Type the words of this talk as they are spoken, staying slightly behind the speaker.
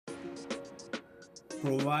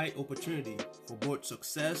provide opportunity for both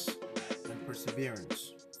success and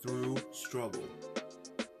perseverance through struggle.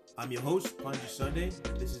 I'm your host, Panji Sunday.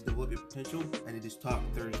 This is Develop Your Potential, and it is Talk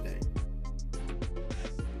Thursday.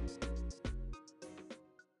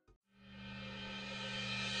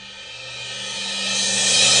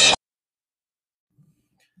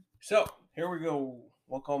 So here we go.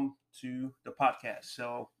 Welcome to the podcast.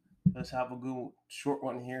 So let's have a good short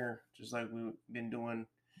one here, just like we've been doing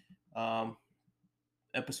um,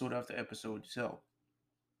 episode after episode. So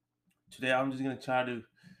today I'm just gonna try to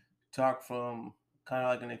talk from kind of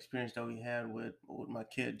like an experience that we had with my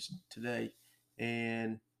kids today,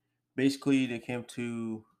 and basically they came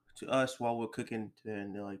to us while we're cooking today,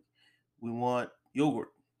 and they're like, "We want yogurt.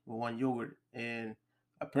 We want yogurt." And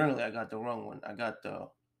apparently, I got the wrong one. I got the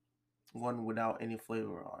one without any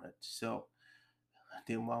flavor on it. So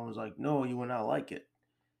the mom was like, "No, you will not like it."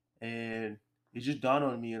 And it just dawned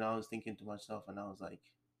on me, and I was thinking to myself, and I was like,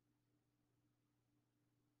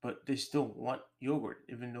 "But they still want yogurt,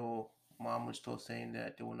 even though mom was still saying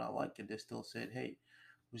that they will not like it. They still said, 'Hey,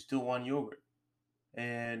 we still want yogurt.'"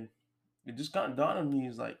 And it just got dawned on me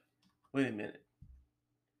is like, wait a minute.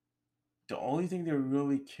 The only thing they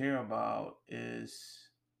really care about is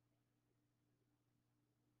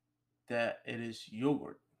that it is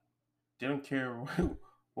yogurt. They don't care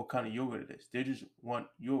what kind of yogurt it is. They just want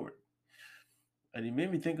yogurt. And it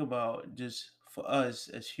made me think about just for us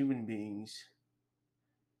as human beings,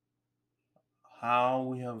 how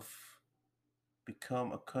we have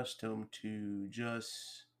become accustomed to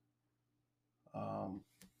just, um,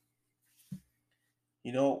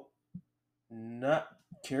 you know, not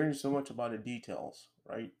caring so much about the details,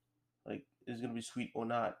 right? Like, it's going to be sweet or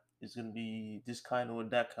not. It's going to be this kind or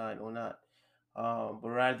that kind or not. But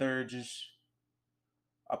rather just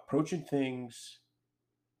approaching things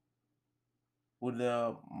with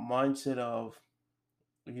the mindset of,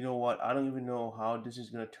 you know what, I don't even know how this is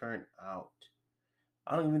going to turn out.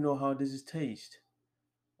 I don't even know how this is taste.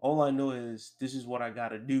 All I know is this is what I got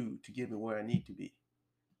to do to get me where I need to be.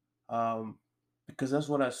 Um, because that's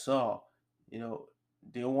what I saw. You know,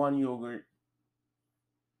 they want yogurt,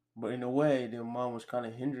 but in a way, their mom was kind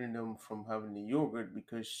of hindering them from having the yogurt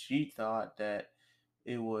because she thought that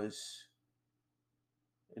it was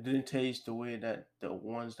it didn't taste the way that the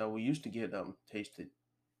ones that we used to get tasted.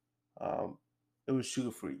 Um, it was sugar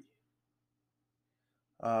free.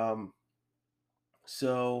 Um,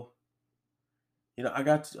 so I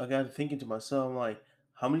got to thinking to myself, I'm like,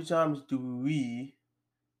 how many times do we,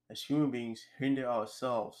 as human beings, hinder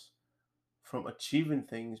ourselves from achieving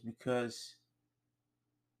things because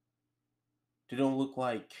they don't look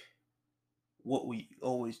like what we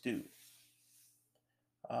always do?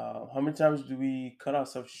 How many times do we cut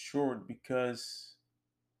ourselves short because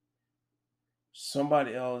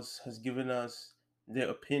somebody else has given us their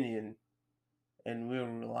opinion and we're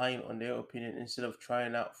relying on their opinion instead of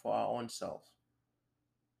trying out for our own self,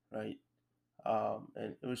 right?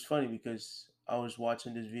 And it was funny because I was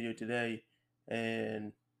watching this video today,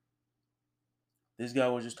 and this guy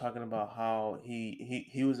was just talking about how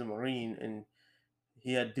he was a Marine and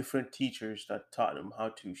he had different teachers that taught him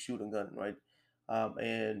how to shoot a gun, right?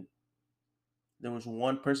 And there was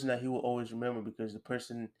one person that he will always remember because the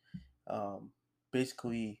person um,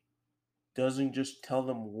 basically doesn't just tell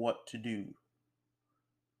them what to do.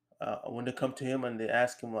 When they come to him and they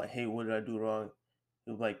ask him like, "Hey, what did I do wrong?"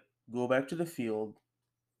 He'll be like, "Go back to the field,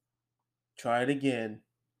 try it again,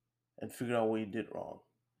 and figure out what you did wrong,"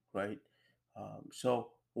 right?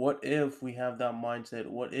 So what if we have that mindset?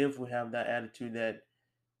 What if we have that attitude that,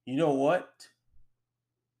 you know what,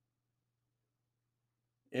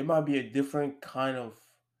 it might be a different kind of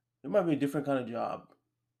it might be a different kind of job.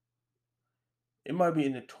 It might be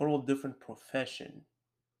in a total different profession,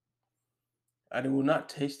 and it will not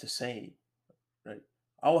taste the same, right?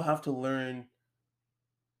 I will have to learn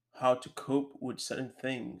how to cope with certain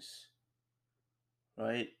things,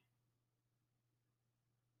 right?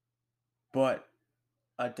 But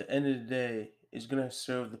at the end of the day, it's gonna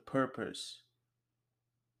serve the purpose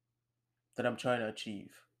that I'm trying to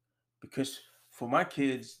achieve. Because for my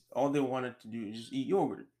kids, all they wanted to do is just eat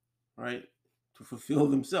yogurt, right? To fulfill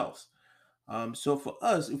themselves. So for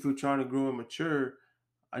us, if we're trying to grow and mature,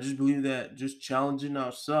 I just believe that just challenging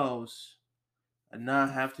ourselves and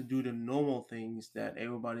not have to do the normal things that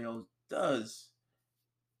everybody else does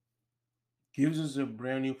gives us a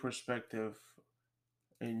brand new perspective,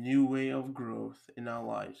 a new way of growth in our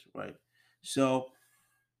lives, right? So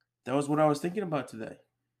that was what I was thinking about today.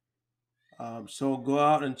 So go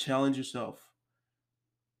out and challenge yourself.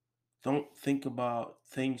 Don't think about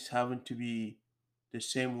things having to be the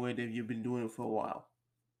same way that you've been doing it for a while.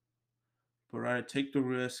 but rather take the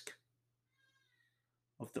risk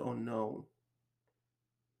of the unknown.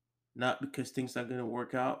 Not because things are going to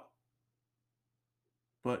work out,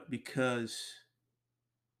 but because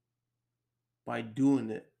by doing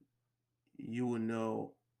it, you will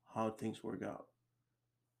know how things work out.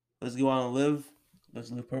 Let's go out and live.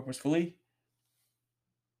 Let's live purposefully.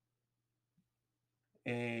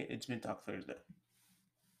 And it's been Talk Thursday.